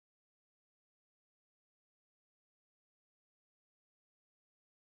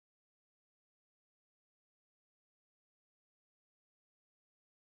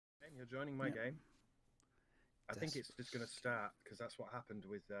You're joining my Yeah. game. I think it's just going to start because that's what happened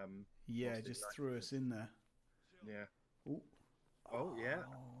with Yeah, what's it just like? threw us in there. Yeah. Ooh. Oh yeah.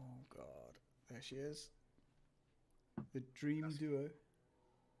 Oh god, there she is. The dream That's- duo.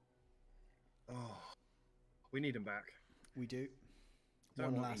 Oh, we need him back. We do.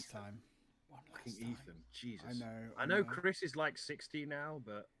 Don't One want last Ethan. time. One Fucking last time. Ethan. Jesus. I know. I know Chris is like 60 now,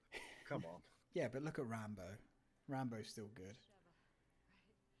 but come on. Yeah, but look at Rambo. Rambo's still good.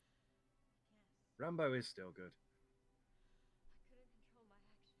 Rambo is still good.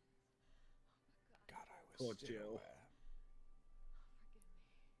 God, I was Poor still Jill. aware.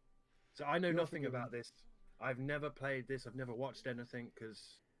 So I know You're nothing forgiven. about this. I've never played this. I've never watched anything because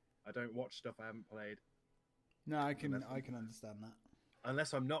I don't watch stuff I haven't played. No, I can understand that.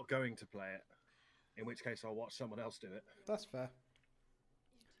 Unless I'm not going to play it, in which case I'll watch someone else do it. That's fair.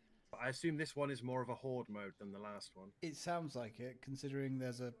 But I assume this one is more of a horde mode than the last one. It sounds like it, considering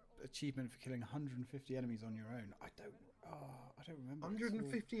there's a achievement for killing 150 enemies on your own. I don't remember.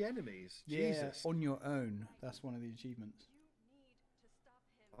 150 enemies? Yeah, Jesus. on your own. That's one of the achievements.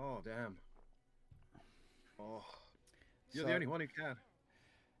 Oh, damn. Oh. You're So- the only one who can.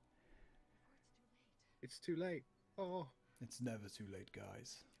 It's too late. Oh. It's never too late,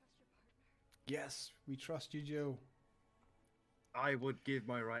 guys. Yes, we trust you, Jill. I would give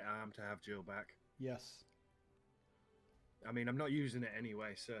my right arm to have Jill back. Yes. I mean, I'm not using it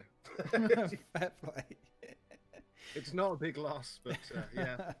anyway, so... Fair play. It's not a big loss, but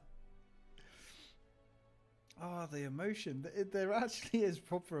yeah. Oh, the emotion. There actually is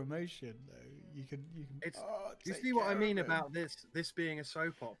proper emotion, though. You can. It's, oh, you take see what I care mean of him. about this being a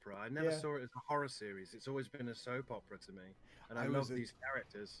soap opera? I never Yeah. saw it as a horror series. It's always been a soap opera to me. And I I love was a- these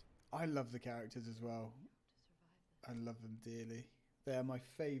characters. I love the characters as well. I love them dearly. They're my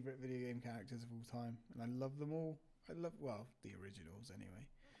favourite video game characters of all time, and I love them all. Well, the originals anyway.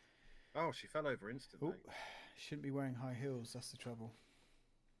 Oh, she fell over instantly. Oh, shouldn't be wearing high heels. That's the trouble.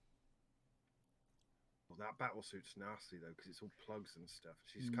 Well, that battle suit's nasty though, because it's all plugs and stuff.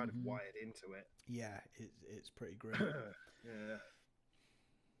 She's kind of wired into it. Yeah, it's pretty grim. Yeah.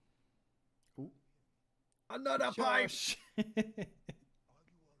 Ooh. Another pipe! Josh!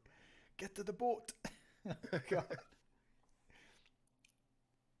 Get to the boat. Oh, God.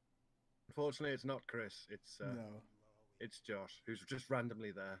 Unfortunately, it's not Chris. No, It's Josh, who's just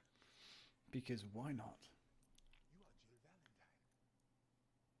randomly there. because why not?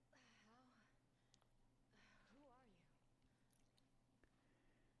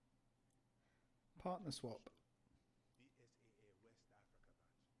 Partner swap.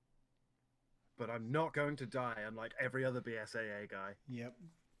 But I'm not going to die, unlike every other BSAA guy. Yep.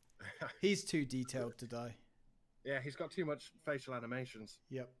 He's too detailed to die. Yeah, he's got too much facial animations.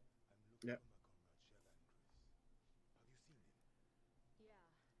 Yep. Yep. Yeah,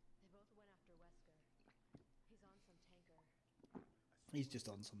 they both went after Wesker. He's on some tanker. He's just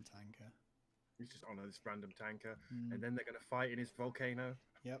on some tanker. He's just on this random tanker, and then they're going to fight in his volcano.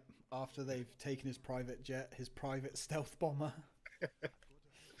 Yep. After they've taken his private jet, his private stealth bomber.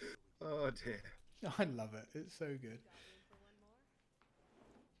 Oh dear. I love it. It's so good. For one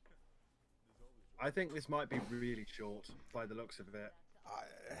more? I think this might be really short by the looks of it.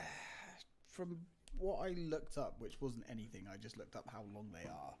 From what I looked up, which wasn't anything, I just looked up how long they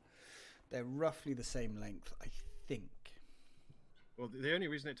are. They're roughly the same length, I think. Well, the only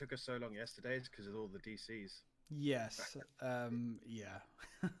reason it took us so long yesterday is because of all the DCs. Yes. Yeah.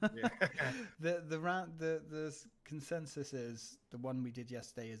 Yeah. The consensus is the one we did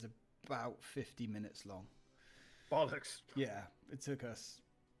yesterday is about 50 minutes long. Bollocks. Yeah, it took us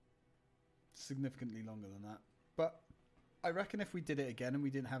significantly longer than that. But I reckon if we did it again and we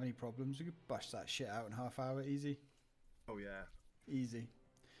didn't have any problems, we could bash that shit out in half hour easy. Oh yeah. Easy.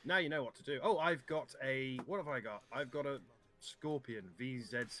 Now you know what to do. Oh, I've got a... What have I got? I've got a Scorpion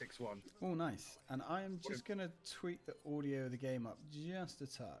VZ61. Oh, nice. And I am just going to tweak the audio of the game up just a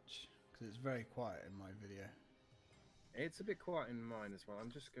touch, because it's very quiet in my video. It's a bit quiet in mine as well.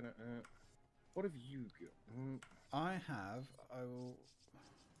 I'm just going to... what have you got? I will...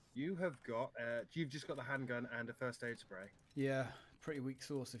 You have got... you've just got the handgun and a first aid spray. Yeah, pretty weak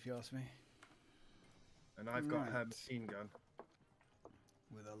sauce if you ask me. And I've got her Right. machine gun.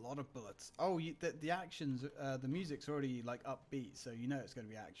 With a lot of bullets. Oh, the actions, the music's already like upbeat, so you know it's going to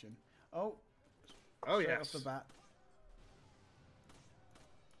be action. Oh, Oh, straight yes. off the bat.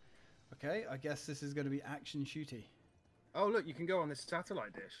 Okay, I guess this is going to be action shooty. Oh, look, you can go on this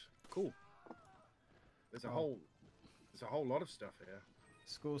satellite dish. Cool. There's a whole lot of stuff here.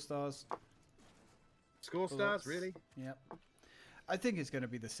 Score stars. Score bullets. stars, really? Yep. I think it's going to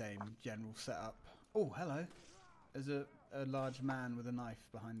be the same general setup. Oh, hello. There's a a large man with a knife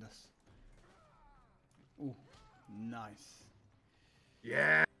behind us. Ooh, nice.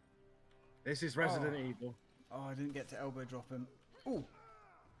 Yeah. This is Resident Evil. Oh, I didn't get to elbow drop him. Ooh.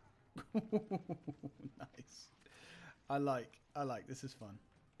 Nice. I like. This is fun.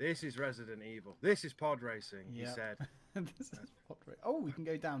 This is Resident Evil. This is pod racing, he Yep. said. This is oh, we can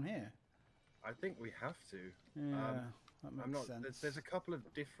go down here. I think we have to. Yeah, that makes I'm not. sense. There's a couple of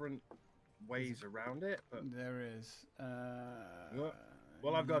different ways around it, but There is.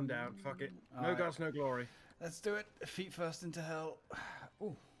 well, I've gone down. Fuck it. No Alright. gods, no glory. Let's do it. Feet first into hell.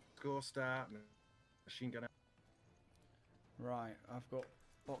 Ooh. Score start. Machine gun. Right, I've got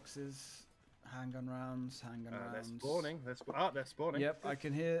boxes, handgun rounds, handgun They're rounds. spawning. They're spawning. Yep, I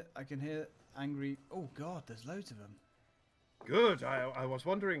can hear angry. Oh God, there's loads of them. Good. I was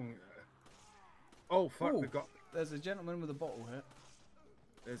wondering. Oh fuck! Ooh, We've got. There's a gentleman with a bottle here.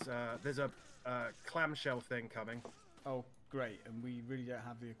 There's a clamshell thing coming. Oh great, and we really don't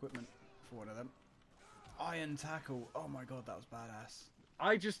have the equipment for one of them. Iron tackle. Oh my God, that was badass.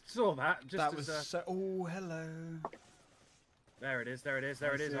 I just saw that. Just That as, was so. Oh hello. There it is. There it is.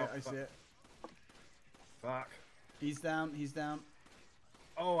 There it is. I Oh, see it. fuck. He's down. He's down.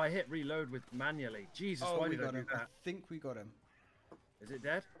 Oh, I hit reload with manually. Jesus, Oh, why we did I got do him. I that? think we got him. Is it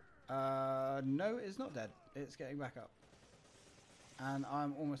dead? No, it's not dead. It's getting back up. And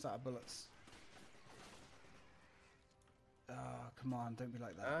I'm almost out of bullets. Oh, come on, don't be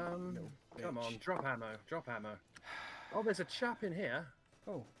like that. Little Come on, bitch. drop ammo. Drop ammo. Oh, there's a chap in here.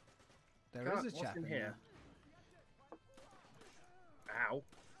 Oh, there Can't- is a what's chap in in here? here. Ow.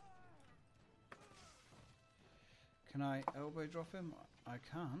 Can I elbow drop him? I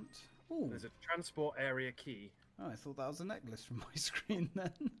can't. Ooh. There's a transport area key. Oh, I thought that was a necklace from my screen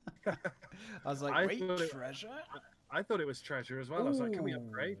then. I was like, I wait, thought it- treasure? I thought it was treasure as well. I was like, can we Ooh.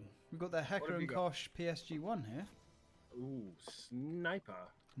 upgrade? We've got the Hecker have and you got? Kosh PSG-1 here. Ooh, sniper.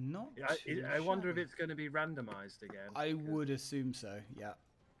 Not too I wonder if shabby. it's going to be randomized again. I because would assume so, yeah.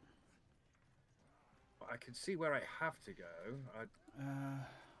 I can see where I have to go.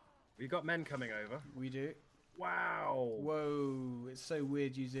 We got men coming over. We do. Wow. Whoa, it's so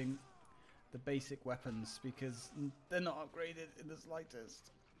weird using the basic weapons because they're not upgraded in the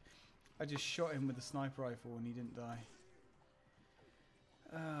slightest. I just shot him with a sniper rifle and he didn't die.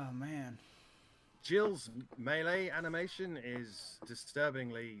 Oh man. Jill's melee animation is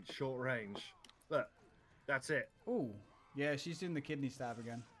disturbingly short range. Look, that's it. Oh, yeah, she's doing the kidney stab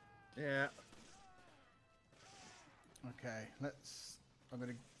again. Yeah. Okay, let's...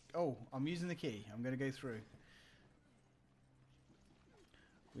 I'm using the key. I'm gonna go through.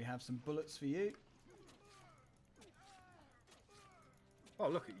 We have some bullets for you. Oh,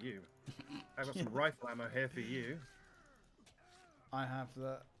 look at you. I've got some rifle ammo here for you. I have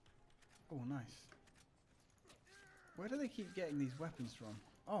the... Oh, nice. Where do they keep getting these weapons from?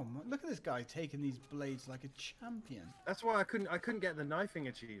 Oh, look at this guy taking these blades like a champion. That's why I couldn't get the knifing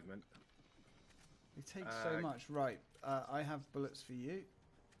achievement. They take so much. Right, I have bullets for you.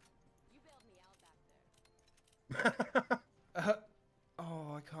 You bailed me out back there.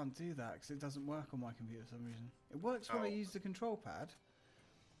 Oh, I can't do that because it doesn't work on my computer for some reason. It works when I Oh. use the control pad,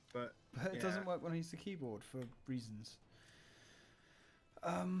 But but it yeah. doesn't work when I use the keyboard for reasons.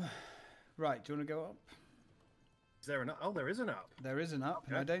 Right, do you want to go up? Is there an up? Oh, there is an up. There is an up,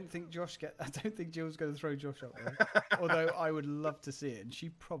 and I Okay. don't think I don't think Jill's going to throw Josh up there. Although I would love to see it, and she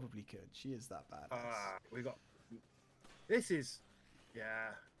probably could. She is that badass. We got. This is, yeah.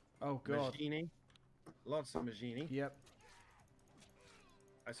 Oh god. Magini. Lots of Magini. Yep.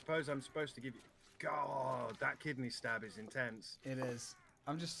 I suppose I'm supposed to give you. God, that kidney stab is intense. It is.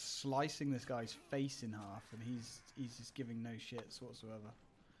 I'm just slicing this guy's face in half, and he's just giving no shits whatsoever.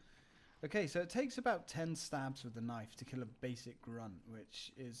 Okay, so it takes about 10 stabs with the knife to kill a basic grunt,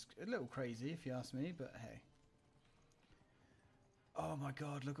 which is a little crazy if you ask me, but hey. Oh my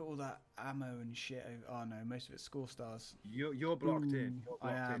god, look at all that ammo and shit. Oh no, most of it's score stars. You're blocked in. Ooh, You're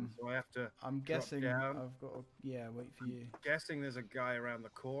I blocked in, am. so I have to. I'm drop guessing down. I've got to, yeah, wait for you. Guessing there's a guy around the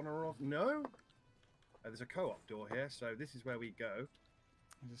corner of. No. There's a co-op door here, so this is where we go.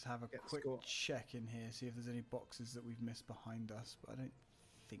 I'll just have a Get the quick score. check in here, see if there's any boxes that we've missed behind us, but I don't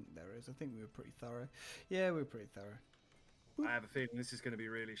think there is. I think we were pretty thorough. Yeah, we were pretty thorough. I have a feeling this is going to be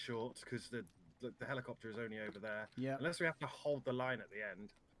really short because the helicopter is only over there. Yeah. Unless we have to hold the line at the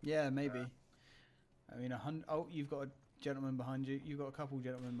end. Yeah, maybe. I mean, oh, you've got a gentleman behind you. You've got a couple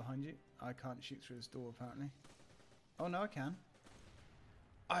gentlemen behind you. I can't shoot through this door, apparently. Oh, no, I can.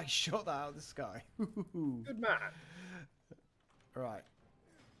 I shot that out of the sky. Good man. Right.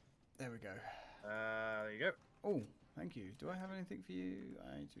 There we go. There you go. Oh, thank you. Do I have anything for you?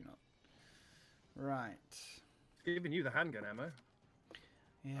 I do not. Right. giving you the handgun ammo.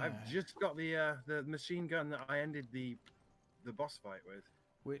 Yeah. I've just got the machine gun that I ended the boss fight with.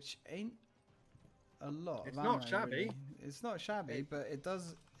 Which ain't a lot. It's of not ammo, shabby. Really. It's not shabby, but it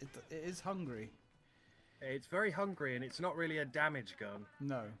is hungry. It's very hungry, and it's not really a damage gun.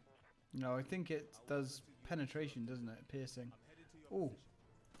 No, no, I think it does penetration, doesn't it? Piercing. Oh,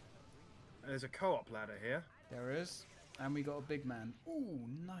 There's a co-op ladder here. there is, and we got a big man. Oh,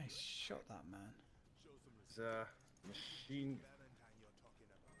 nice shot, that man. There's a machine.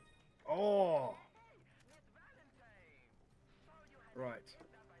 Oh. Right.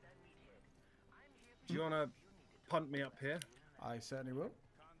 Do you want to punt me up here? I certainly will.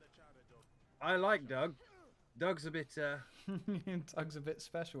 I like Doug. Doug's a bit. Doug's a bit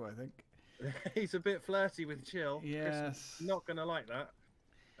special, I think. He's a bit flirty with Jill. Yes. Chris is not gonna like that.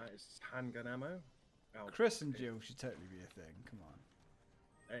 That is handgun ammo. Oh, Chris and Jill should totally be a thing. Come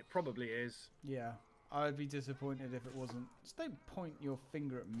on. it probably is. Yeah, I'd be disappointed if it wasn't. Just don't point your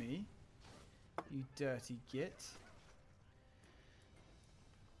finger at me, you dirty git.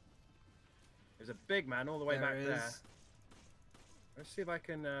 There's a big man all the way back There there. is. Let's see if I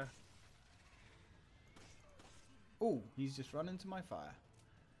can. Oh, he's just run into my fire.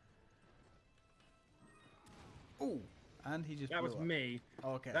 Oh, and he just. That blew was up. me.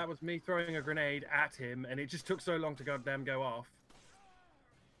 Okay. That was me throwing a grenade at him, and it just took so long to goddamn go off.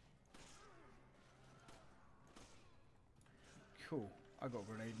 Cool. I got a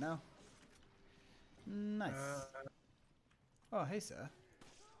grenade now. Nice. Oh, hey, sir.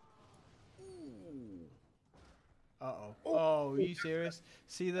 Uh-oh. Oh, are you serious?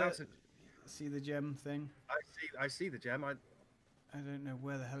 See the gem thing? I see the gem. I don't know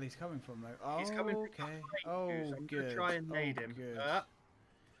where the hell he's coming from, though. Oh, He's coming from okay. behind Oh, you, so I'm good. gonna try and nade him. Good.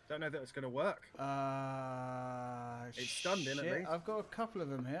 Don't know that it's gonna work. It's stunned him, at least. I've got a couple of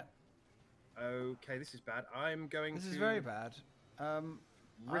them here. Okay, this is bad. I'm going This to is very bad.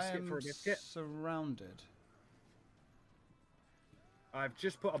 risk I it for a am biscuit. surrounded. I've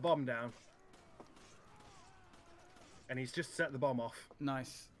just put a bomb down, and he's just set the bomb off.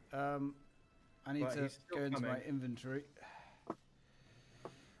 Nice. I need But to he's still go into my coming. inventory.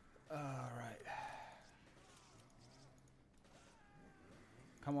 Alright.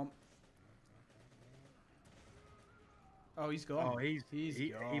 Come on. Oh, he's gone. Oh, he's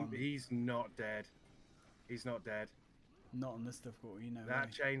gone. he's not dead. He's not dead. Not on this difficulty, no That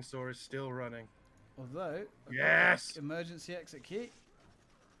way. chainsaw is still running. Although, I've got Yes! emergency exit key.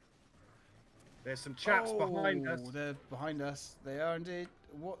 There's some chaps behind us. They're behind us. They are indeed.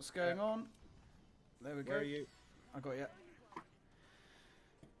 What's going on? There we go. Where are you? I got you.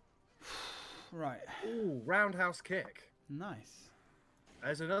 Right. Ooh, roundhouse kick. Nice.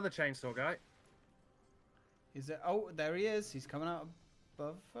 There's another chainsaw guy. Is it? Oh, there he is. He's coming out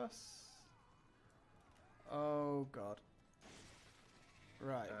above us. Oh God.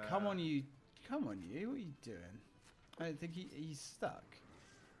 Right. Come on, you. Come on, you. What are you doing? I don't think he's stuck.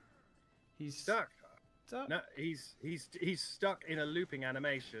 He's Stuck. stuck. No, he's stuck in a looping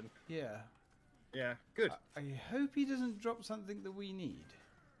animation. Yeah. Yeah, good. I hope he doesn't drop something that we need.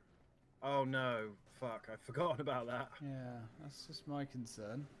 Oh no, fuck! I've forgotten about that. Yeah, that's just my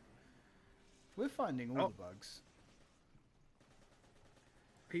concern. We're finding all the bugs.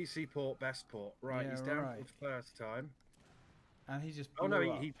 PC port, best port. Right, Yeah, he's down right. for the first time. And he just Oh no,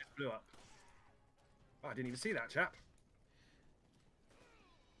 blew up. he just blew up. Oh, I didn't even see that chap.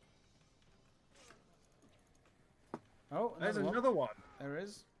 Oh, There's one. another one, There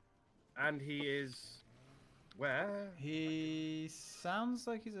is. and he is where? He sounds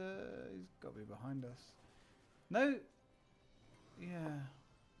like he's got to be behind us. No. Yeah.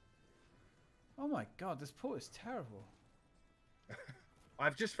 Oh my God, this port is terrible.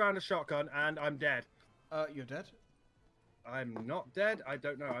 I've just found a shotgun, and I'm dead. You're dead. I'm not dead. I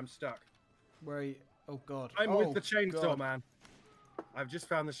don't know. I'm stuck. Where are you? Oh God. I'm with the chainsaw God. man. I've just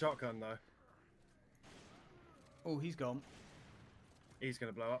found the shotgun though. Oh, he's gone. He's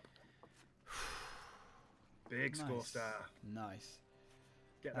gonna blow up. Big score Nice. star. Nice.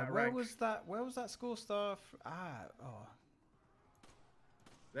 Get that Where rank. was that? Where was that score star? Oh.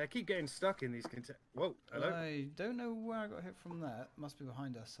 They keep getting stuck in these Whoa, hello. I don't know where I got hit from that. Must be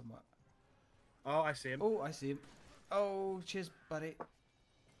behind us somewhere. Oh, I see him. Oh, I see him. Oh, cheers, buddy.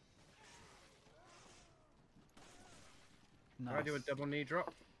 Nice. Can I do a double knee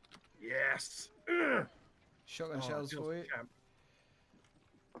drop? Yes. Ugh. Shotgun Oh, shells Jill's for you. champ.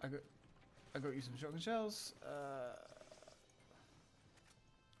 I got you some shotgun shells.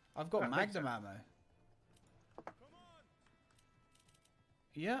 I've got thanks, magnum ammo.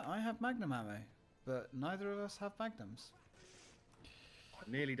 Yeah, I have magnum ammo, but neither of us have magnums. I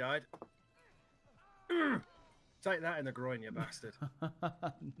nearly died. Take that in the groin, you bastard.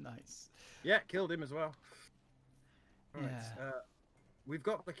 Nice. Yeah, killed him as well. Right. Yeah. We've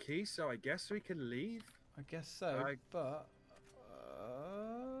got the key, so I guess we can leave. I guess so, but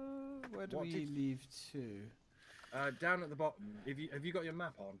where do What we did- leave to? Down at the bottom. Have you got your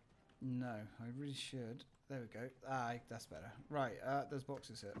map on? No, I really should. There we go. That's better. Right, there's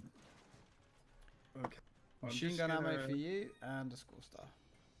boxes here. Okay. I'm Machine just gun ammo gonna- for you and a score star.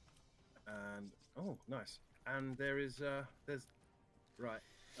 And oh, nice. And there's right.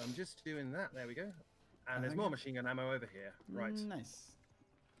 I'm just doing that. There we go. And there's Okay. more machine gun ammo over here. Right. Nice.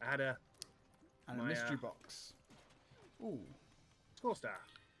 I had a And a My, mystery box. Ooh. score star.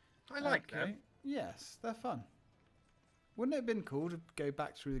 I like them. Yes, they're fun. Wouldn't it have been cool to go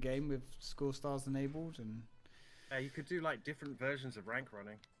back through the game with score stars enabled and You could do like different versions of rank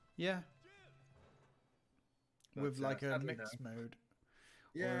running. yeah, But, with like a sadly, mixed mode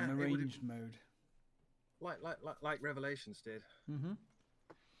or Yeah, an it would've- arranged mode. like Revelations did. Mhm.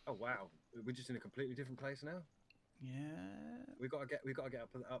 Oh wow, we're just in a completely different place now. Yeah. We gotta get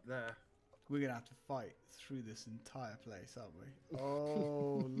up there. We're gonna have to fight through this entire place, aren't we?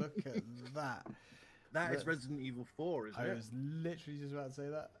 Oh, look at that! That is Look. Resident Evil 4, isn't I it? was literally just about to say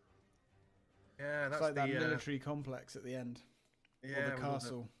that. Yeah, that's It's like the that military complex at the end, yeah, or the with all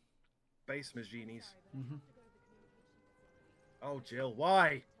castle. base machines. Hmm. Oh, Jill,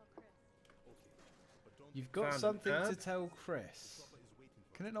 why? You've got Found an something to herb. tell Chris.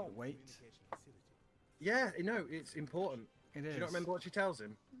 Can it not wait? Yeah, no, it's important. It Do is. you not remember what she tells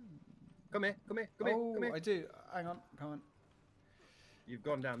him? Come here, come here, come here, Oh, come here. I do. Hang on, come on. You've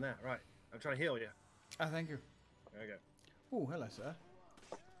gone down there, right? I'm trying to heal you. Ah, thank you. There we go. Oh, hello, sir.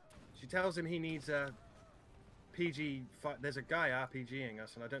 She tells him he needs a PG. There's a guy RPGing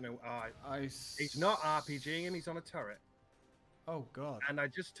us, and I don't know. He's not RPGing him. He's on a turret, Oh God. and I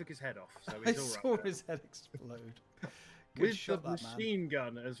just took his head off, so I he's all saw right. there. his head explode. Good With shot, the that man. machine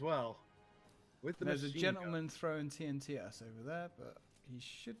gun as well. With the There's a machine gentleman throwing TNT at us over there, but he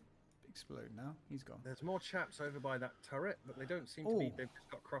should explode now. He's gone. gun. There's more chaps over by that turret, but they don't seem to be. Oh. They've just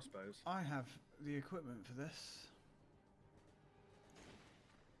got crossbows. I have the equipment for this.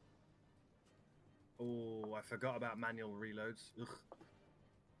 Oh, I forgot about manual reloads. Ugh.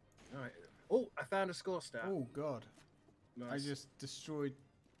 All right. Oh, I found a score stat. Oh God. I Nice. just destroyed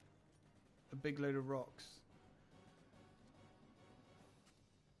a big load of rocks.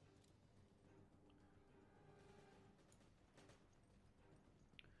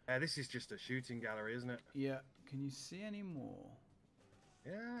 This is just a shooting gallery, isn't it? Yeah. Can you see any more?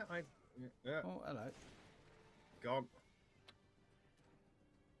 Yeah, yeah, Oh, hello. gone.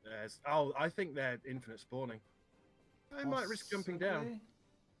 There's. Oh, I think they're infinite spawning. I might risk jumping down.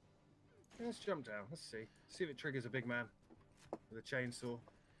 Possibly. Let's jump down. Let's see. See if it triggers a big man with a chainsaw.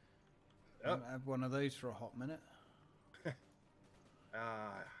 I haven't had one of those for a hot minute.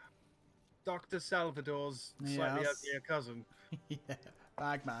 Dr. Salvador's Yes. slightly uglier cousin. Yeah.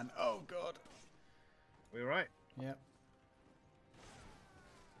 Bagman. Oh God. We all right? Yep.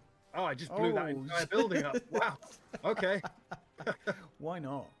 Oh, I just blew that Oh, entire building up. Wow. Okay. Why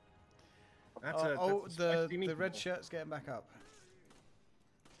not? That's Oh, that's a the spicy red meatball. shirt's getting back up.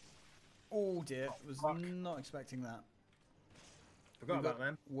 Oh dear, was fuck. not expecting that. Forgot We've about got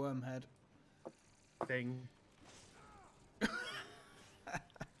them. Wormhead. Thing.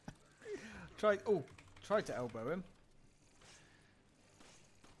 Tried to elbow him.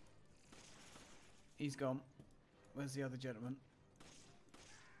 He's gone. Where's the other gentleman?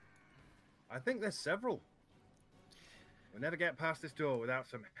 I think there's several. We'll never get past this door without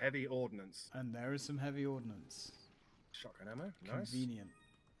some heavy ordnance. And there is some heavy ordnance. Shotgun ammo. Nice. Convenient.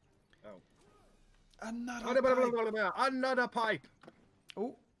 Oh. Another pipe. Another pipe.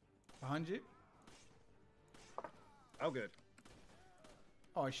 Oh, behind you. Oh, good.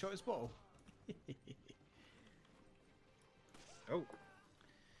 Oh, I shot his bottle. Oh.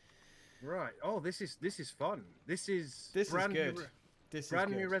 Right. Oh, this is fun. This is This is brand good. new. This is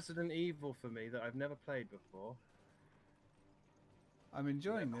Brand new good. Resident Evil for me that I've never played before. I'm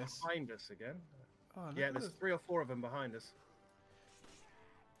enjoying this. Behind us again. Oh, look Yeah, at there's this. 3 or 4 of them behind us.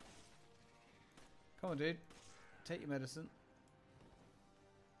 Come on, dude. Take your medicine.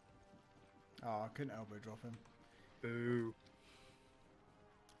 Oh, I couldn't elbow drop him. Boo.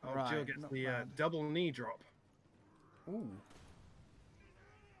 Oh, Right, Jill gets not the bad. double knee drop. Ooh.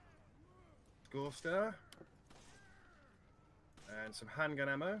 Score star. And some handgun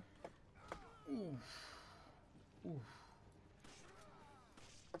ammo. Ooh. Ooh.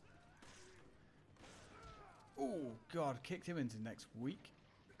 Oh God! Kicked him into next week.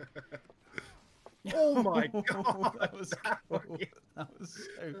 Oh my god! that was That cool. was- That was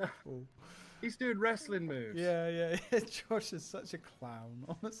so cool. He's doing wrestling moves. Yeah. Josh is such a clown,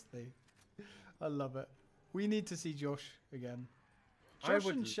 honestly. I love it. We need to see Josh again. Josh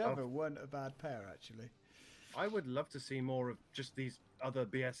and Sheva weren't a bad pair, actually. I would love to see more of just these other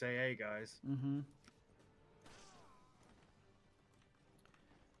BSAA guys. Mm-hmm.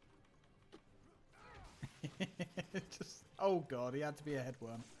 Just, oh god, he had to be a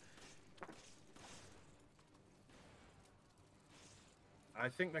headworm. I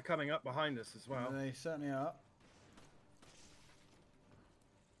think they're coming up behind us as well. They certainly are.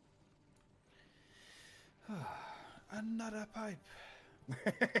 Another pipe.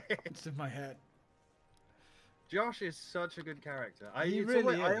 It's in my head. Josh is such a good character. He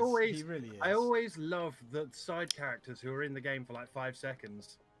really is. I always love the side characters who are in the game for like 5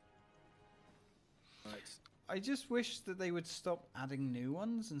 seconds. Right. I just wish that they would stop adding new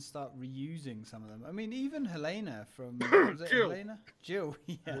ones and start reusing some of them. I mean, even Helena from was it Jill. Helena? Jill,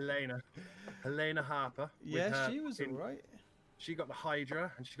 yeah. Helena Harper. Yeah, she was alright. She got the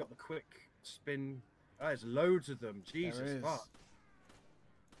Hydra and she got the quick spin. Oh, there's loads of them. Jesus fuck.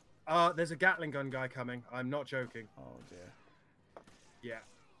 There's a Gatling gun guy coming. I'm not joking. Oh dear. Yeah.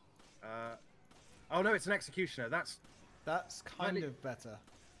 Oh no, it's an executioner. That's kind of better.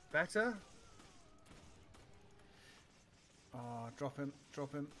 Better? Oh, drop him.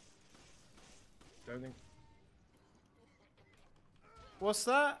 Don't think. What's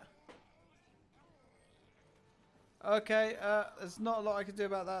that? Okay, there's not a lot I can do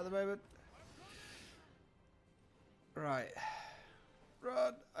about that at the moment. Right.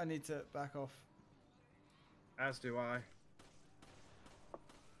 Run! I need to back off. As do I.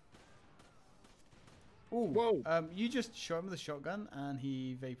 Ooh. Whoa! You just shot him with a shotgun and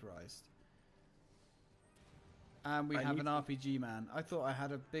he vaporized. And we have an RPG man. I thought I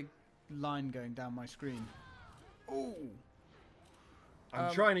had a big line going down my screen. Ooh!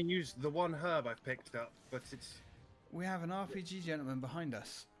 I'm trying to use the one herb I've picked up, but it's... We have an RPG gentleman behind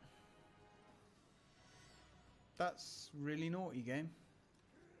us. That's really naughty, game.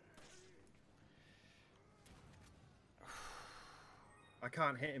 I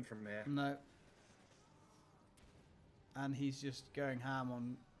can't hit him from here. No. And he's just going ham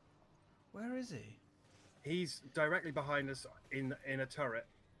on... Where is he? He's directly behind us in a turret.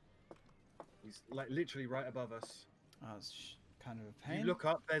 He's like literally right above us. Oh, it's kind of a pain. You look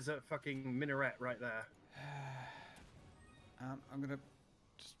up, there's a fucking minaret right there. I'm gonna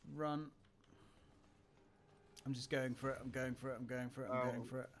just run. I'm just going for it. I'm going for it.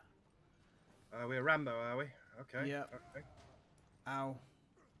 We're Rambo, are we? Okay. Yeah. Okay. Ow.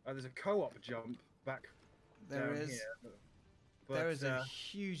 Oh, there's a co-op jump back there down is. here. But, there is a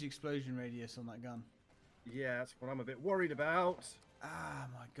huge explosion radius on that gun. Yeah, that's what I'm a bit worried about. Ah,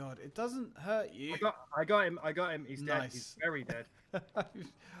 my god. It doesn't hurt you. I got him. He's dead. Nice. He's very dead.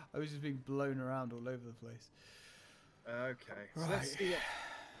 I was just being blown around all over the place. Okay. So Right. let's see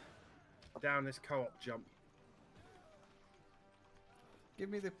what... Down this co-op jump. Give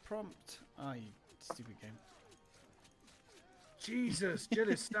me the prompt. Oh, you stupid game. Jesus, Jill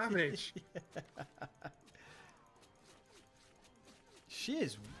is savage. She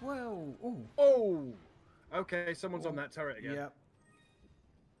is well. Ooh. Oh! Okay, someone's on that turret again. Yep.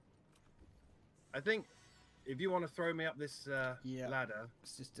 I think if you want to throw me up this ladder...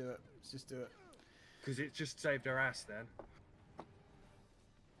 Let's just do it. Because it just saved our ass then.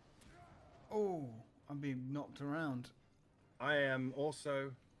 Oh, I'm being knocked around. I am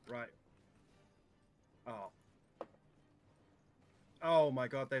also... Right. Oh. Oh my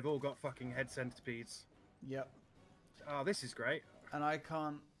god, they've all got fucking head centipedes. Yep. Oh, this is great. And I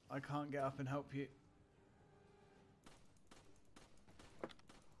can't get up and help you.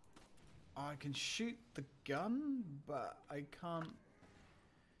 I can shoot the gun, but I can't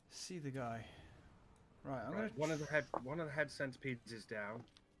see the guy. Right, I'm gonna. One of the head centipedes is down.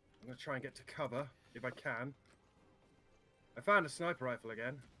 I'm gonna try and get to cover if I can. I found a sniper rifle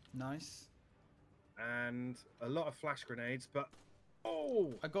again. Nice. And a lot of flash grenades, but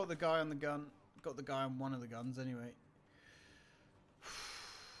oh! I got the guy on the gun. Got the guy on one of the guns anyway.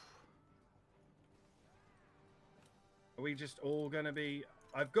 Are we just all gonna be?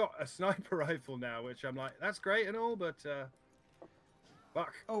 I've got a sniper rifle now, which I'm like, that's great and all, but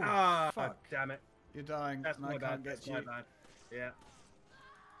fuck. Oh, fuck. Damn it. You're dying. That's and my I bad. can't That's get my you. bad. Yeah.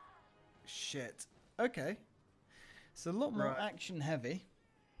 Shit. Okay. It's a lot more action heavy.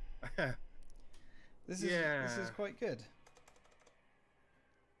 This is quite good.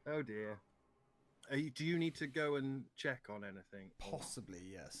 Oh dear. Do you need to go and check on anything? Possibly,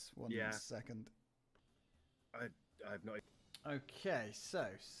 yes. One second. I've not. Okay, so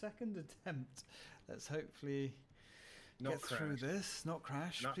second attempt. Let's hopefully Not get through crash. this, not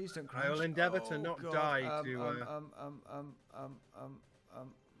crash. Not- Please don't crash. I will endeavour to Oh, not God. die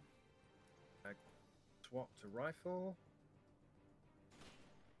Swap to rifle.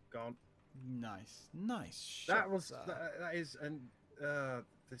 Gone. Nice, nice. That shot, was sir. that is the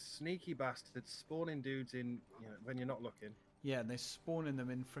sneaky bastard spawning dudes in when you're not looking. Yeah, they're spawning them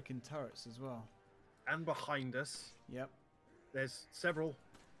in frickin' turrets as well. And behind us, Yep. there's several.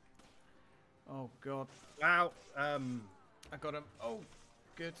 Oh God. Wow. I got him. Oh,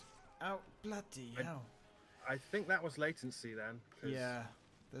 good. Ow, bloody hell. I think that was latency then. 'Cause Yeah,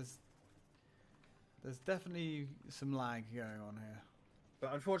 there's definitely some lag going on here.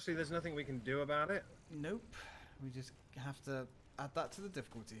 But unfortunately, there's nothing we can do about it. Nope. We just have to add that to the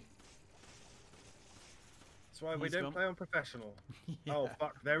difficulty. That's why we He's don't gone. play on professional. Yeah. Oh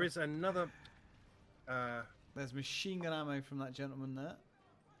fuck! There is another. There's machine gun ammo from that gentleman there.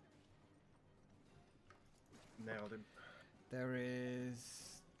 Nailed him. There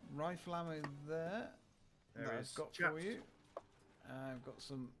is rifle ammo there There that is I've got chaps. for you. I've got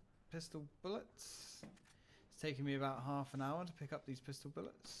some pistol bullets. It's taken me about half an hour to pick up these pistol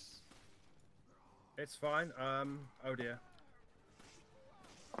bullets. It's fine. Oh dear.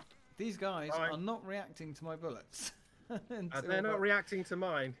 These guys Fine. are not reacting to my bullets. And they're not reacting to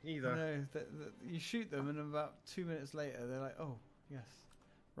mine either. No, you shoot them, and about 2 minutes later, they're like, "Oh, yes,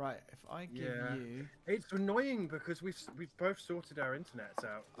 right." If I give Yeah. you, It's annoying because we've both sorted our internets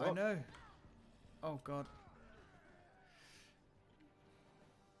out. I What? know. Oh God.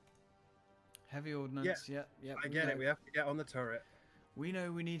 Heavy ordnance. Yeah, yeah. I we get know. it. We have to get on the turret. We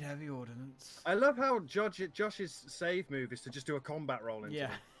know we need heavy ordnance. I love how Josh's save move is to just do a combat roll into Yeah,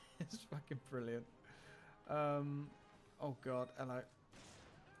 them. it's fucking brilliant. Oh God, hello.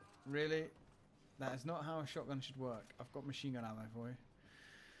 Really? That is not how a shotgun should work. I've got machine gun ammo for you.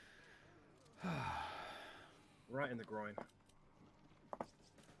 Right in the groin.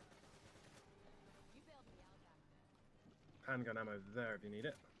 Handgun ammo there if you need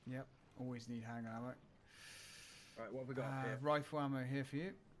it. Yep, always need handgun ammo. Right, what have we got up here? Rifle ammo here for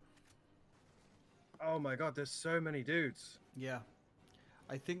you. Oh my god, there's so many dudes. Yeah.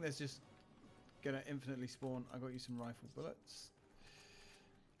 I think there's just gonna infinitely spawn. I got you some rifle bullets.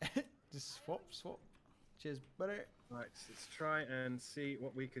 Just swap. Cheers, buddy. Right, let's try and see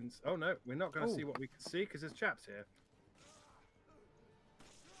what we can... Oh no, we're not going to see what we can see because there's chaps here.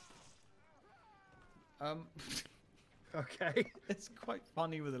 Okay. It's quite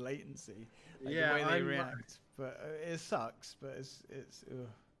funny with the latency, like Yeah, the way they I'm- react. But it sucks. But it's ugh.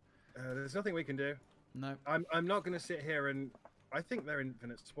 There's nothing we can do. No. I'm not going to sit here and... I think they're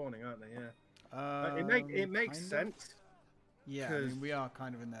infinite spawning, aren't they? Yeah. It makes kind of. sense. Yeah, I 'cause- mean, we are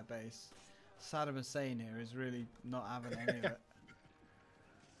kind of in their base. Saddam Hussein here is really not having any of it.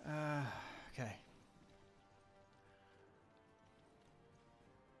 Okay.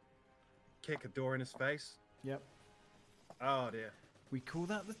 Kick a door in his face. Yep. Oh dear. We call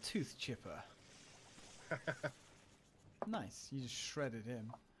that the tooth chipper. Nice. You just shredded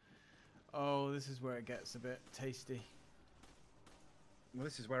him. Oh, this is where it gets a bit tasty. Well,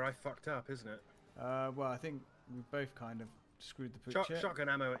 this is where I fucked up, isn't it? Well, I think we both kind of screwed the pooch here. Shotgun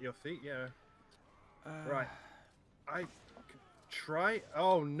ammo at your feet, yeah. Uh, Right. I could try.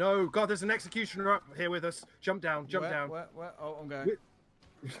 Oh no! God, there's an executioner up here with us. Jump down, jump down. Where? Oh, I'm going.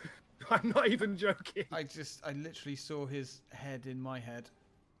 I'm not even joking. I literally saw his head in my head.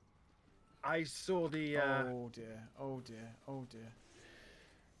 I saw the. Oh dear. Oh dear. Oh dear.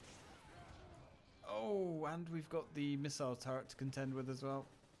 Oh, and we've got the missile turret to contend with as well.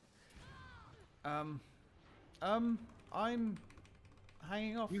 I'm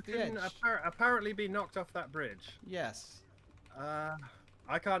hanging off You the can edge. apparently be knocked off that bridge. Yes.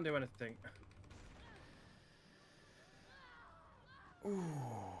 I can't do anything. Ooh.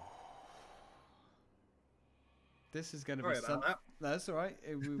 This is going to Sorry be about some. that. That's all right.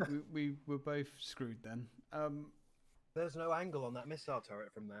 We were both screwed then. There's no angle on that missile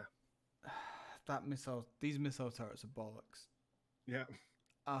turret from there. These missile turrets are bollocks. Yeah.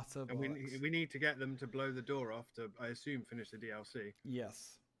 Utter And bollocks. we need to get them to blow the door off to, I assume, finish the DLC.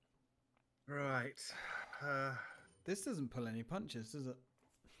 Yes. Right. This doesn't pull any punches, does it?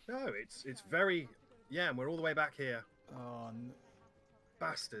 No, it's very... Yeah, and we're all the way back here. Oh,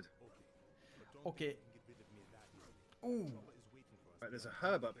 Bastard. okay. Ooh. Right, there's a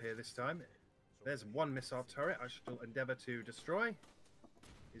herb up here this time. There's one missile turret I shall endeavour to destroy.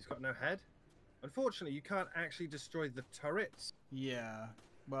 He's got no head. Unfortunately, you can't actually destroy the turrets. Yeah.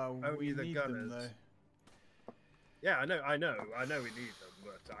 Well, Only we the need gunners. them though. Yeah, I know we need them,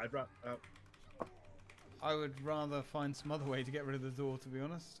 but I'd rather... I would rather find some other way to get rid of the door, to be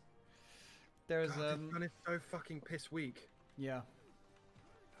honest. There's God, this gun is so fucking piss weak. yeah.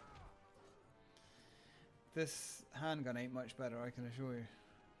 This handgun ain't much better, I can assure you.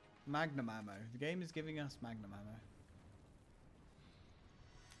 Magnum ammo. The game is giving us Magnum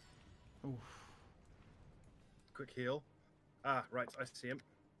ammo. Oof. Quick heal. Ah, right, I see him.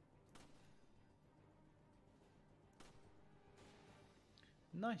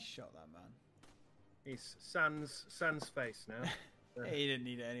 Nice shot, that man. He's sans face now. He didn't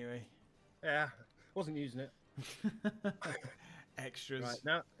need it anyway. Yeah, wasn't using it. Extras. Right,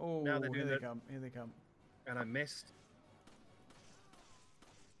 now Oh, they're here doing they it. come. Here they come. And I missed.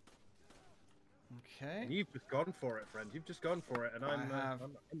 Okay. And you've just gone for it, friend. You've just gone for it, and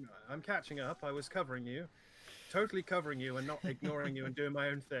I'm catching up. I was covering you, totally covering you, and not ignoring you and doing my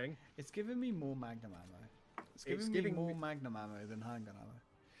own thing. It's giving me more Magnum ammo. It's giving me more Magnum ammo than handgun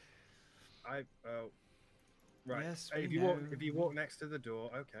ammo. Right. Yes, Hey, we if you walk next to the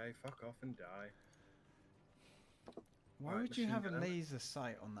door, okay, fuck off and die. Why Right, would you have a machine gun. laser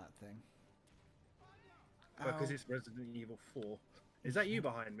sight on that thing? Because Ow. it's Resident Evil 4. Is that you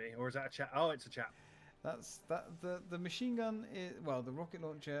behind me, or is that a chap? Oh, it's a chap. The machine gun is, well, the rocket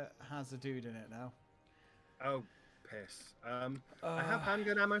launcher has a dude in it now. Oh, piss. I have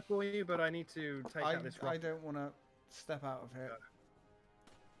handgun ammo for you, but I need to take out this I rocket. don't want to step out of here.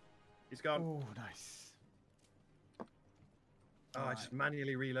 He's gone. Oh, nice. Oh, I just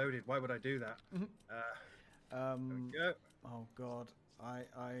manually reloaded. Why would I do that? There we go. Oh God,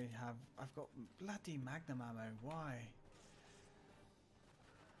 I've got bloody Magnum ammo. Why?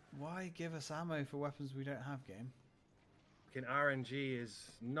 Why give us ammo for weapons we don't have, game? Fucking RNG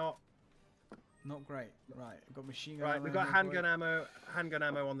is not Not great. Right, I've got machine gun right. ammo. We've got here, handgun boy.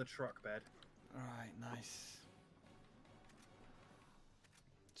 ammo on the truck bed. Alright, nice.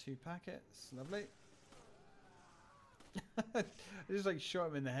 2 packets, lovely. I just like shot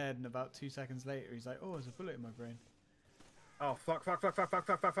him in the head, and about 2 seconds later, he's like, "Oh, there's a bullet in my brain." Oh fuck! Oh,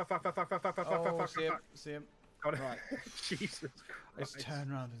 see him. Got it. Right. Jesus Christ. I just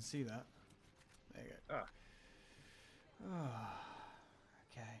turn around and see that. There you go. Oh,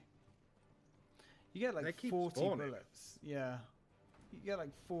 okay. You get They like keep 40 spawning. bullets. Yeah. You get like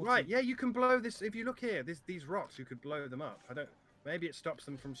 40. Right, yeah, you can blow this. If you look here, these rocks, you could blow them up. I don't. Maybe it stops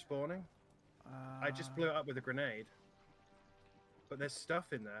them from spawning. I just blew it up with a grenade. But there's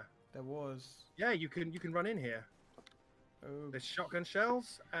stuff in there. There was. Yeah, you can run in here. Oh. There's shotgun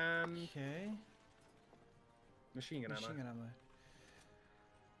shells and Okay. machine gun ammo. Machine gun ammo.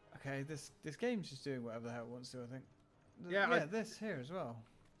 Okay, this game's just doing whatever the hell it wants to, I think. Yeah, this here as well.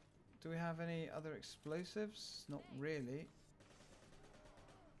 Do we have any other explosives? Not really.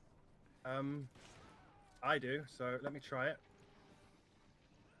 I do. So let me try it.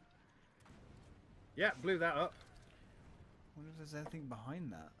 Yeah, blew that up. I wonder if there's anything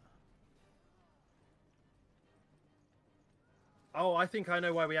behind that. Oh, I think I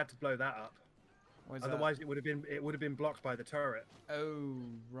know why we had to blow that up. Why is Otherwise, it would have been blocked by the turret. that? Oh,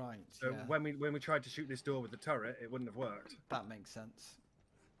 right. So Yeah. when we tried to shoot this door with the turret, it wouldn't have worked. That makes sense.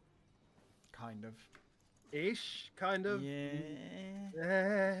 Kind of. Ish, kind of.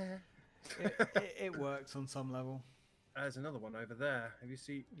 Yeah. It works on some level. There's another one over there. Have you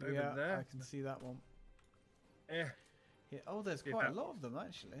seen over Yeah, there? I can see that one. Eh. Yeah. Oh, there's Yeah. quite a lot of them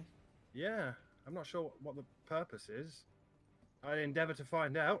actually. Yeah, I'm not sure what the purpose is. I endeavour to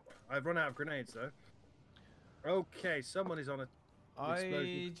find out. I've run out of grenades though. Okay, someone is on a. I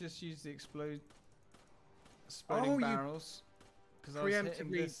Exploding. just used the exploding Oh, you barrels because I was hitting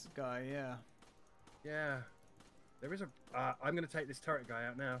preemptively- this guy. Yeah. Yeah, there is a. I'm going to take this turret guy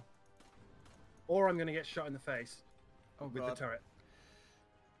out now, or I'm going to get shot in the face Oh with God. the turret.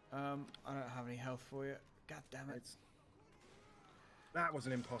 I don't have any health for you. God damn it. That was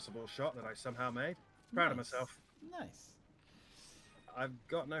an impossible shot that I somehow made. Proud of Nice. myself. Nice. I've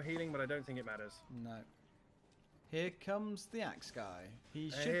got no healing, but I don't think it matters. No. Here comes the axe guy. He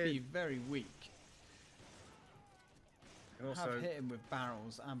Hey, should hey. be very weak. And I've also, hit him with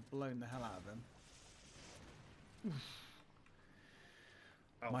barrels and blown the hell out of him.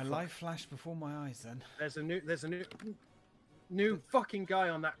 oh, My fuck. life flashed before my eyes then. There's a new fucking guy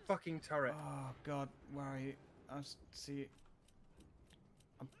on that fucking turret. Oh God, where are you? I see you.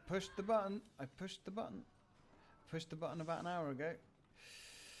 I pushed the button. Pushed the button about an hour ago.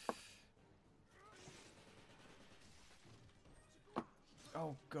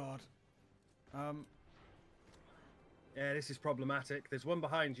 Oh God. Yeah, this is problematic. There's one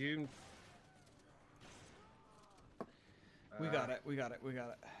behind you. We got it. We got it. We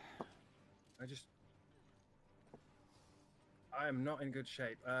got it. I am not in good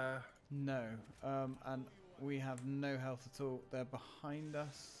shape. No. And we have no health at all. They're behind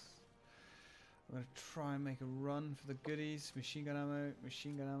us. I'm gonna try and make a run for the goodies. Machine gun ammo,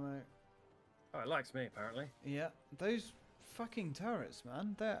 machine gun ammo. Oh, it likes me, apparently. Yeah, those fucking turrets,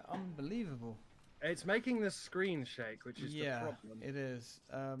 man. They're unbelievable. It's making the screen shake, which is the problem. Yeah, it is.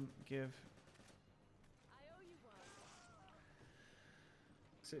 Give. I owe you one.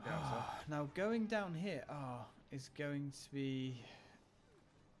 Sit down, sir. Now going down here, is going to be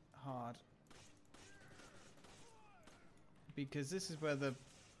hard. Because this is where the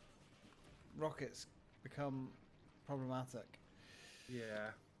rockets become problematic.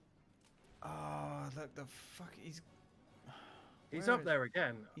 Yeah. Oh, look, the fuck, he's He's up there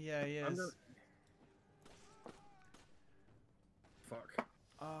again. Yeah, he is. Fuck.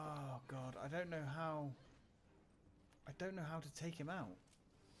 Oh god, I don't know how to take him out.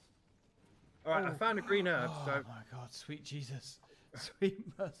 Alright, I found a green herb, Oh so... my god, sweet Jesus. Sweet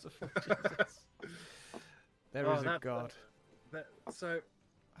merciful Jesus. There is a god. So...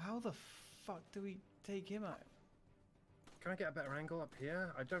 How the fuck do we take him out? Can I get a better angle up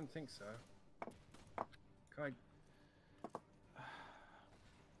here? I don't think so. Can I...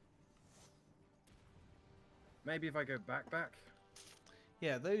 Maybe if I go back?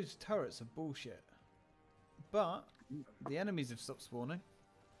 Yeah, those turrets are bullshit. But the enemies have stopped spawning.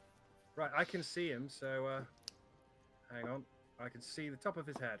 Right, I can see him, so... hang on. I can see the top of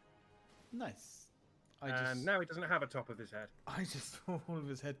his head. Nice. And now he doesn't have a top of his head. I just saw all of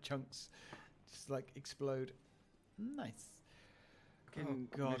his head chunks just like explode. Nice. Oh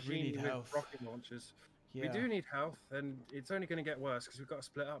god, we need health. Rocket launchers. Yeah. We do need health, and it's only going to get worse because we've got to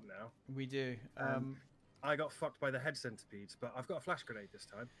split up now. We do. I got fucked by the head centipedes, but I've got a flash grenade this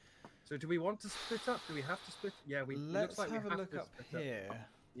time. So do we want to split up? Do we have to split? Yeah, Let's have a look up here.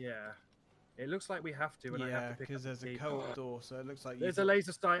 Yeah. It looks like we have to, and I have to pick because there's a co-op door, so it looks like there's a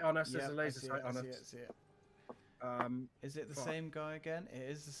laser sight on us. There's a laser sight on us. I see it. Is it the fuck. same guy again? It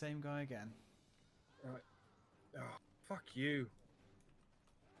is the same guy again. Right. Oh, fuck you.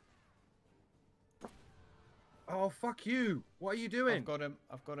 Oh, fuck you. What are you doing? I've got him.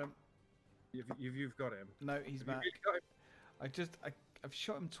 I've got him. You've got him. No, he's Have back. you really got him? I've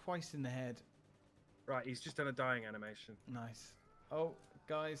shot him twice in the head. Right, he's just done a dying animation. Nice. Oh,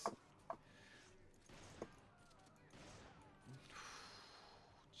 guys.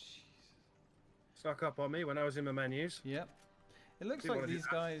 Snuck up on me when I was in my menus. Yep. It looks like these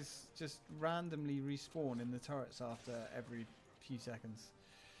guys just randomly respawn in the turrets after every few seconds.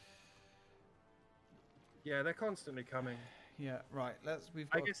 Yeah, they're constantly coming. Yeah, right.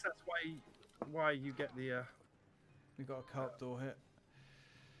 I guess that's why you get the. We've got a co-op door hit.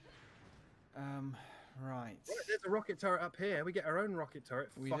 Right. There's a rocket turret up here. We get our own rocket turret.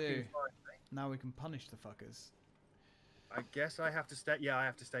 We do. Now we can punish the fuckers. I guess I have to stay. Yeah, I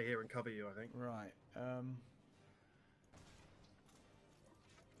have to stay here and cover you, I think. Right.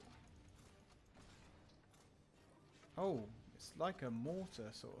 Oh, it's like a mortar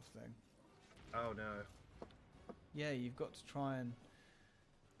sort of thing. Oh no. Yeah, you've got to try and...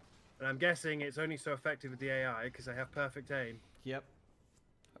 And I'm guessing it's only so effective with the AI because they have perfect aim. Yep.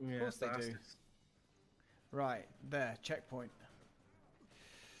 Of course they do. Right, there, checkpoint.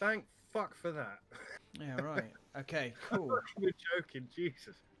 Thank fuck for that. Yeah, right. Okay, cool. You're joking,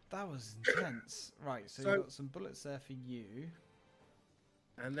 Jesus. That was intense. Right, so you've got some bullets there for you.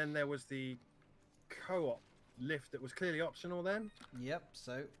 And then there was the co-op lift that was clearly optional then. Yep,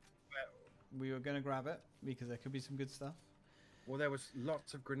 so we were going to grab it because there could be some good stuff. Well, there was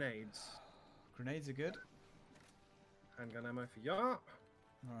lots of grenades. Grenades are good. Handgun ammo for ya.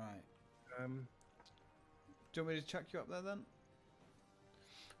 Right. Do you want me to chuck you up there then?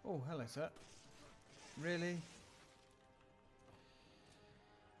 Oh, hello, sir. Really?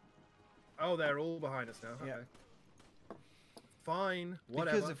 Oh, they're all behind us now. Yeah. Okay. Fine.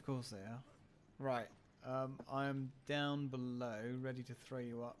 Whatever. Because of course they are. Right. I am down below, ready to throw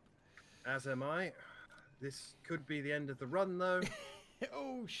you up. As am I. This could be the end of the run, though.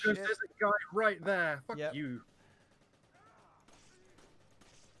 Oh, shit. There's a guy right there. Fuck you.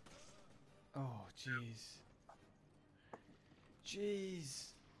 Oh, jeez.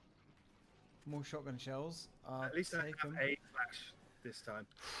 Jeez. More shotgun shells. At least I take have them. a flash this time.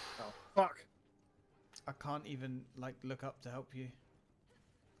 Oh, fuck. I can't even, like, look up to help you.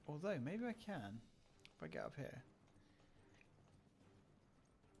 Although, maybe I can. If I get up here.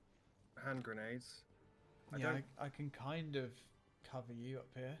 Hand grenades. I can kind of cover you up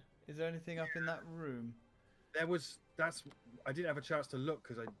here. Is there anything up in that room? I didn't have a chance to look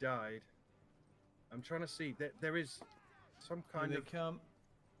because I died. I'm trying to see. There is some kind of... Here they come.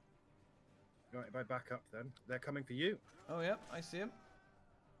 Right, if I back up then. They're coming for you. Oh, yeah, I see them.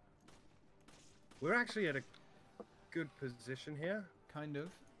 We're actually at a good position here. Kind of.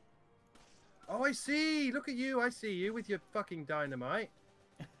 Oh, I see. Look at you. I see you with your fucking dynamite.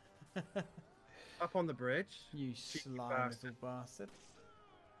 Up on the bridge. You Cheeky sly bastard. little bastard.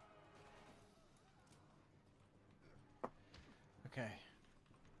 Okay.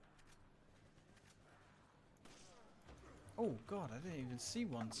 Oh god, I didn't even see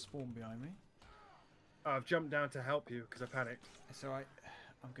one spawn behind me. Oh, I've jumped down to help you because I panicked. It's alright.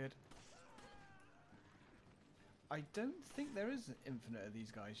 I'm good. I don't think there is an infinite of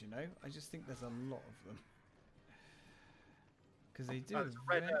these guys, you know. I just think there's a lot of them. Because they do there's a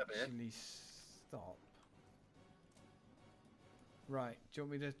red herb here. eventually stop. Right, do you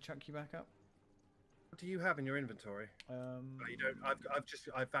want me to chuck you back up? What do you have in your inventory? Oh, you don't.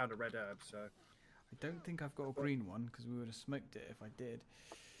 I've found a red herb, so. I don't think I've got a green one because we would have smoked it if I did.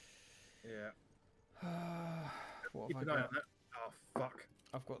 Yeah. What Keep have an I eye got? on that. Oh fuck.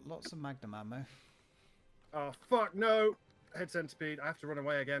 I've got lots of magnum ammo. Oh fuck no! Head centipede. I have to run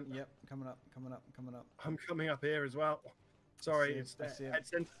away again. Yep, coming up, coming up, coming up. I'm coming up here as well. Sorry, it's I see him. head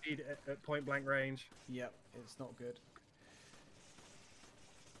centipede at point blank range. Yep, it's not good.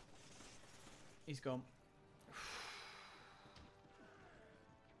 He's gone.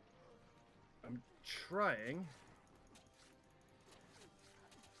 I'm trying.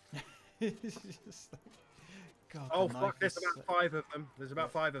 It's just like, God, Oh the fuck! knife There's is about 5 of them. There's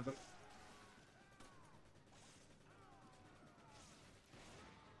about 5 of them.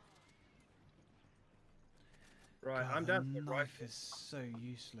 Right, God, I'm down to the the knife rifle. is so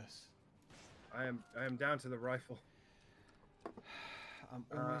useless. I am down to the rifle. I'm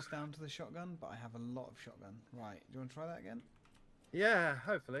almost down to the shotgun, but I have a lot of shotgun. Right, do you want to try that again? Yeah,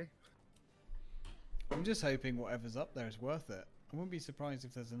 hopefully. I'm just hoping whatever's up there is worth it. I wouldn't be surprised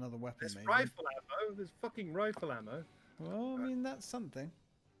if there's another weapon. There's maybe. rifle ammo. There's fucking rifle ammo. Well, I mean that's something.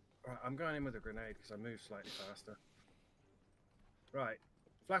 Right, I'm going in with a grenade because I move slightly faster. Right,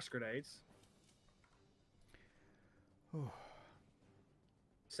 flash grenades. Ooh.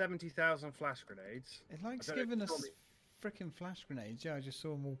 70,000 flash grenades. It likes I don't know giving if you us saw me. frickin' flash grenades. Yeah, I just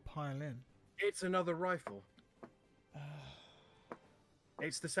saw them all pile in. It's another rifle.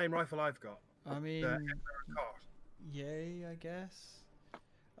 It's the same rifle I've got. I mean, The Cart. yay, I guess.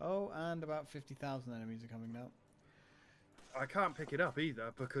 Oh, and about 50,000 enemies are coming now. I can't pick it up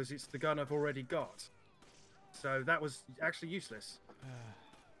either because it's the gun I've already got. So that was actually useless.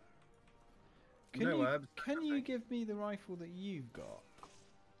 Can No you, herbs, can you nothing. give me the rifle that you've got?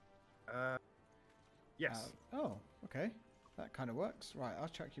 Yes. Oh, okay. That kind of works. Right, I'll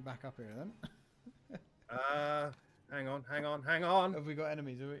chuck you back up here then. Hang on. Have we got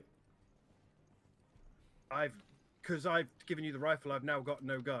enemies, have we? Because I've given you the rifle, I've now got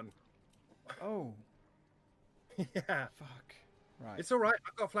no gun. Oh, Yeah. fuck. Right. It's alright,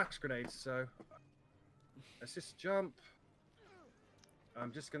 I've got flash grenades, so let's just jump.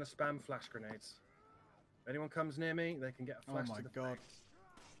 I'm just gonna spam flash grenades. If anyone comes near me, they can get a flash Oh my to the God. face.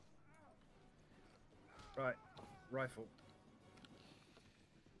 Right, rifle.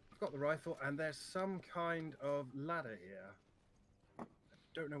 I've got the rifle, and there's some kind of ladder here. I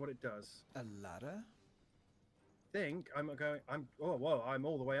don't know what it does. A ladder? I'm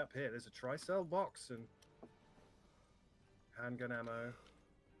all the way up here. There's a tri-cell box and handgun ammo,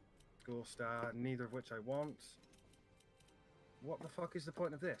 score star, neither of which I want. What the fuck is the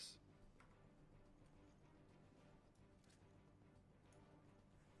point of this?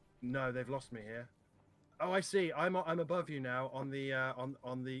 No, they've lost me here. Oh, I see. I'm above you now on the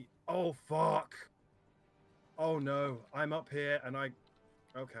on the. Oh fuck! Oh no, I'm up here and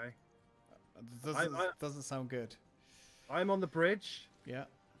okay. Doesn't sound good. I'm on the bridge. Yeah.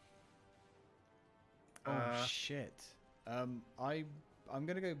 Oh shit. I'm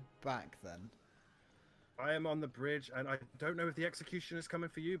gonna go back then. I am on the bridge, and I don't know if the executioner's coming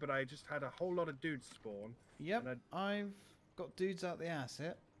for you, but I just had a whole lot of dudes spawn. Yep, I've got dudes out the ass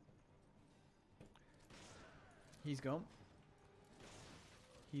here. He's gone.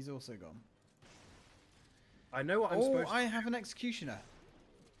 He's also gone. I know what I'm supposed to I have an executioner.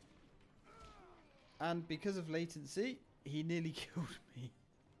 And because of latency, he nearly killed me.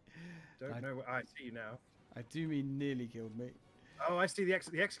 Don't know. I see you now. I do mean nearly killed me. Oh, I see. The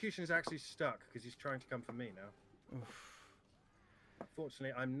execution is actually stuck because he's trying to come for me now. Oof.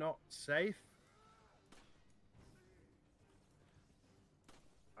 Unfortunately, I'm not safe.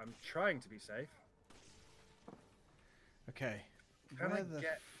 I'm trying to be safe. Okay. Can I Where the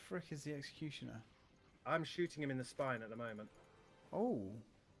get- frick is the executioner? I'm shooting him in the spine at the moment. Oh.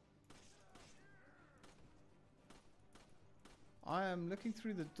 I am looking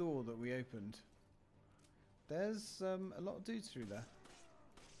through the door that we opened. There's a lot of dudes through there.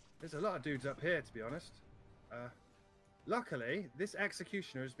 There's a lot of dudes up here, to be honest. Luckily, this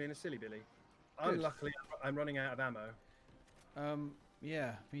executioner has been a silly billy. Unluckily, I'm running out of ammo.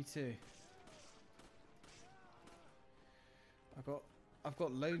 Yeah, me too. I've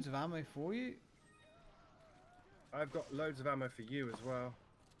got loads of ammo for you. I've got loads of ammo for you as well.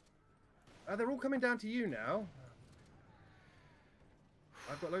 They're all coming down to you now.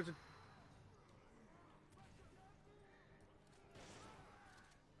 I've got loads of...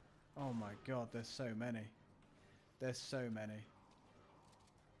 Oh my god, there's so many. There's so many.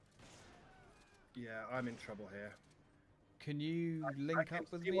 Yeah, I'm in trouble here. Can you I link can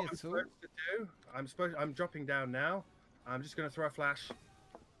up with see me what at I'm all? supposed to do. I'm dropping down now. I'm just going to throw a flash.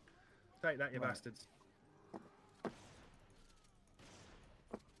 Take that, you Right. bastards.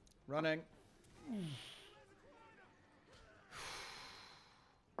 Running.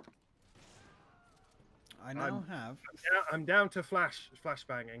 I now have... I'm down to flash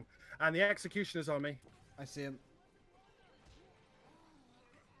banging, and the executioner's on me. I see him.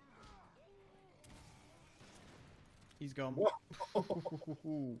 He's gone.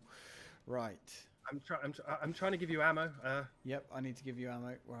 Whoa. Right. I'm trying to give you ammo. Yep, I need to give you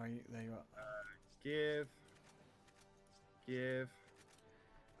ammo. Where are you? There you are. Give,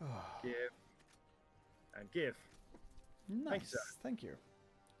 and give. Nice. sir. Thank you.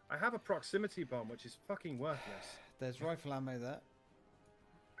 I have a proximity bomb, which is fucking worthless. There's rifle ammo there.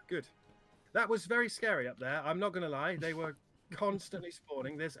 Good. That was very scary up there. I'm not going to lie. They were constantly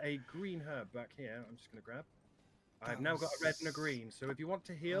spawning. There's a green herb back here. I'm just going to grab. I've now got a red and a green. So if you want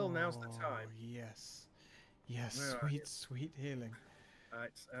to heal, now's the time. Yes. Yes. Where are Sweet, sweet healing.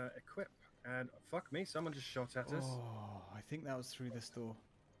 It's equip. And fuck me, someone just shot at us. Oh, I think that was through this door.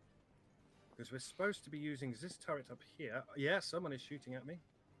 Because we're supposed to be using this turret up here. Yeah, someone is shooting at me.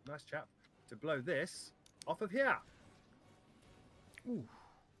 Nice chap. To blow this off of here. Ooh.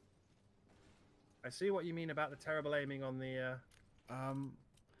 I see what you mean about the terrible aiming on the...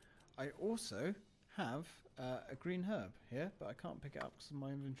 I also have a green herb here, but I can't pick it up because my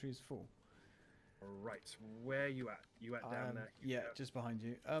inventory is full. Right, where you at? You at down there? Yeah, just behind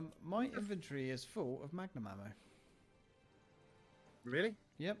you. My inventory is full of magnum ammo. Really?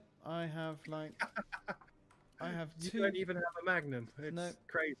 Yep, I have like... I have You 2... don't even have a magnum. It's No.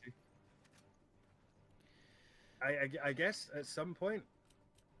 crazy. I guess at some point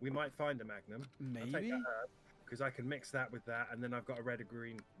we might find a magnum. I'll take Maybe? that because I can mix that with that, and then I've got a red and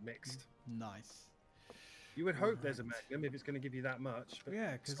green mixed. Nice. You would hope there's a Right. magnum if it's going to give you that much. But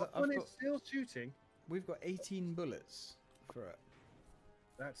Yeah, because someone is still shooting. we've got 18 bullets for it.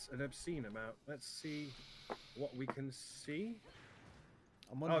 That's an obscene amount. Let's see what we can see.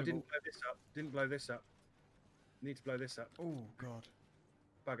 I'm wondering... Oh, didn't blow this up. Didn't blow this up. Need to blow this up. Oh, God.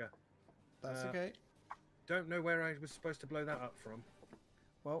 Bugger. That's okay. Don't know where I was supposed to blow that up from.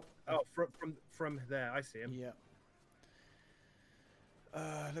 Well... Oh, from there. I see him. Yeah.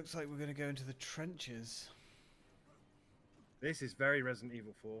 Looks like we're going to go into the trenches. This is very Resident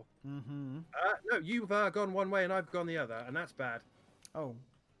Evil 4. Mm-hmm. No, you've gone one way and I've gone the other, and that's bad. Oh.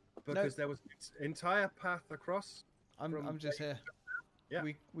 Because there was an entire path across. I'm just here. Yeah.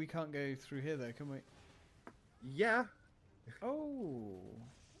 We can't go through here, though, can we? Yeah. Oh.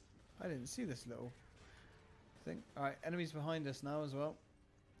 I didn't see this little thing. Alright, enemies behind us now as well.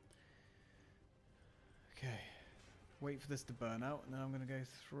 Okay. Wait for this to burn out, and then I'm going to go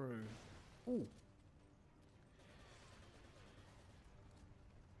through. Ooh.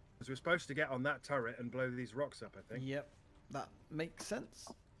 Because we're supposed to get on that turret and blow these rocks up, I think. Yep. That makes sense,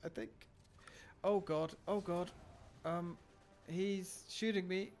 I think. Oh, God. Oh, God. He's shooting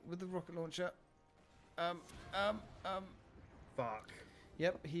me with the rocket launcher. Fuck.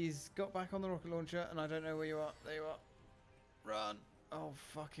 Yep, he's got back on the rocket launcher, and I don't know where you are. There you are. Run. Oh,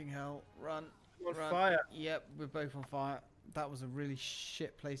 fucking hell. Run. On Run. fire. Yep, we're both on fire. That was a really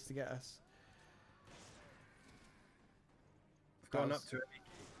shit place to get us. I've gone up to it.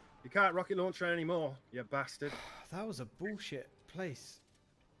 You can't rocket launcher anymore, you bastard. That was a bullshit place.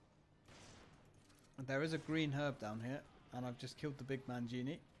 There is a green herb down here, and I've just killed the big man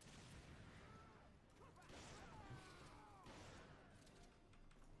genie.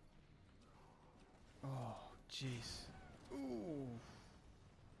 Oh, jeez. Ooh.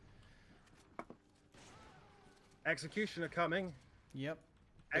 Executioner coming. Yep.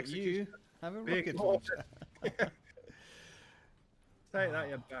 But you Executioner. have a Big rocket launcher. launcher. Take that,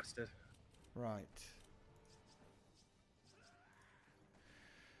 you bastard. Right.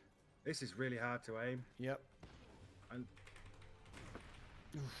 This is really hard to aim. Yep. And...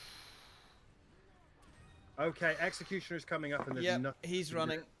 Okay, executioner's coming up, and there's Yep, nothing. he's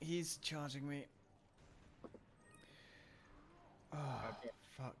running. He's charging me. Oh, Okay.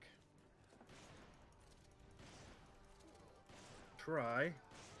 fuck. Try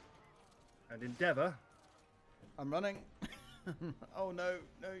And endeavour. I'm running. Oh no,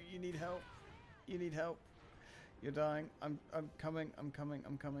 no, you need help. You need help. You're dying. I'm coming. I'm coming.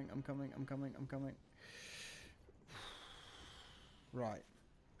 I'm coming. I'm coming. I'm coming. I'm coming. Right.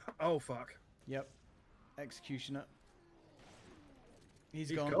 Oh fuck. Yep. Executioner. He's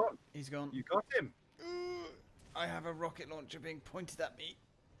He's gone. gone. He's gone. You got him. I have a rocket launcher being pointed at me.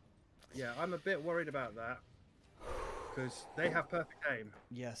 Yeah, I'm a bit worried about that. Because they have perfect aim.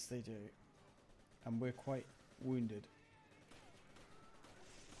 Yes, they do. And we're quite wounded.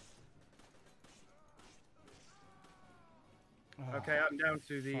 Okay, I'm down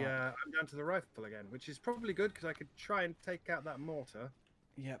to the rifle again, which is probably good because I could try and take out that mortar.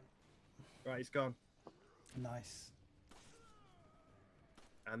 Yep. Right, he's gone. Nice.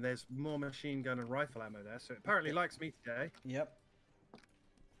 And there's more machine gun and rifle ammo there, so it apparently likes me today. Yep.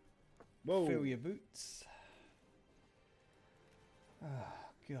 Whoa. Fill your boots. Oh,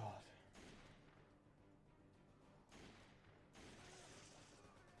 God.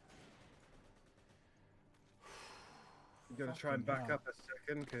 I'm going to try and back up a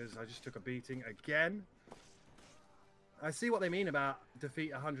second because I just took a beating again. I see what they mean about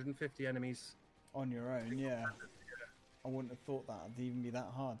defeat 150 enemies. On your own, yeah. I wouldn't have thought that would even be that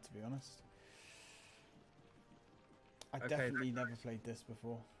hard, to be honest. I definitely never played this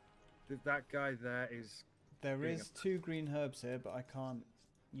before. That guy there is... There is 2 green herbs here, but I can't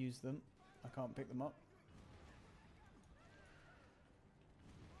use them. I can't pick them up.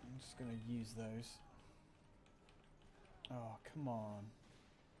 I'm just going to use those. Oh, come on.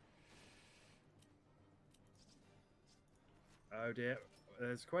 Oh dear,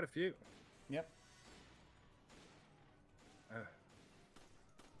 there's quite a few. Yep.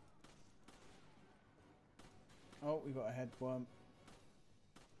 Oh, we got a headworm.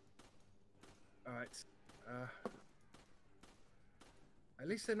 Alright. At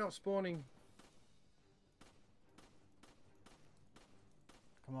least they're not spawning.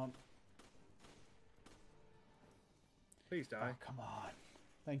 Come on. Please die. Oh, come on.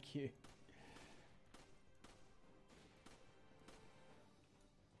 Thank you.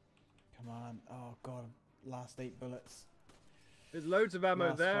 Come on. Oh, God. Last 8 bullets. There's loads of ammo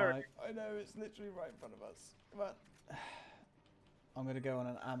Last there. 5. I know, it's literally right in front of us. Come on. I'm going to go on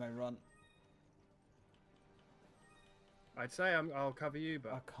an ammo run. I'd say I'll cover you,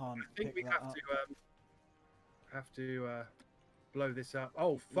 but I can't I think we pick that have to blow this up.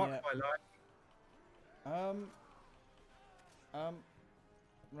 Oh fuck my life!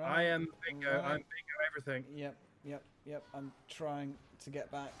 I am bingo. I'm bingo everything. Yep. I'm trying to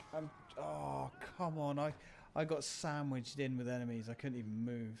get back. Oh, come on! I got sandwiched in with enemies. I couldn't even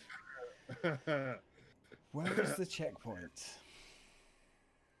move. Where is the checkpoint?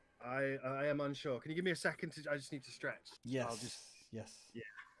 I am unsure. Can you give me a second? I just need to stretch. Yes. Yes. Yeah.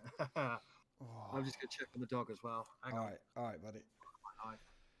 I'm just gonna check on the dog as well. Hang on. All right, buddy. My life.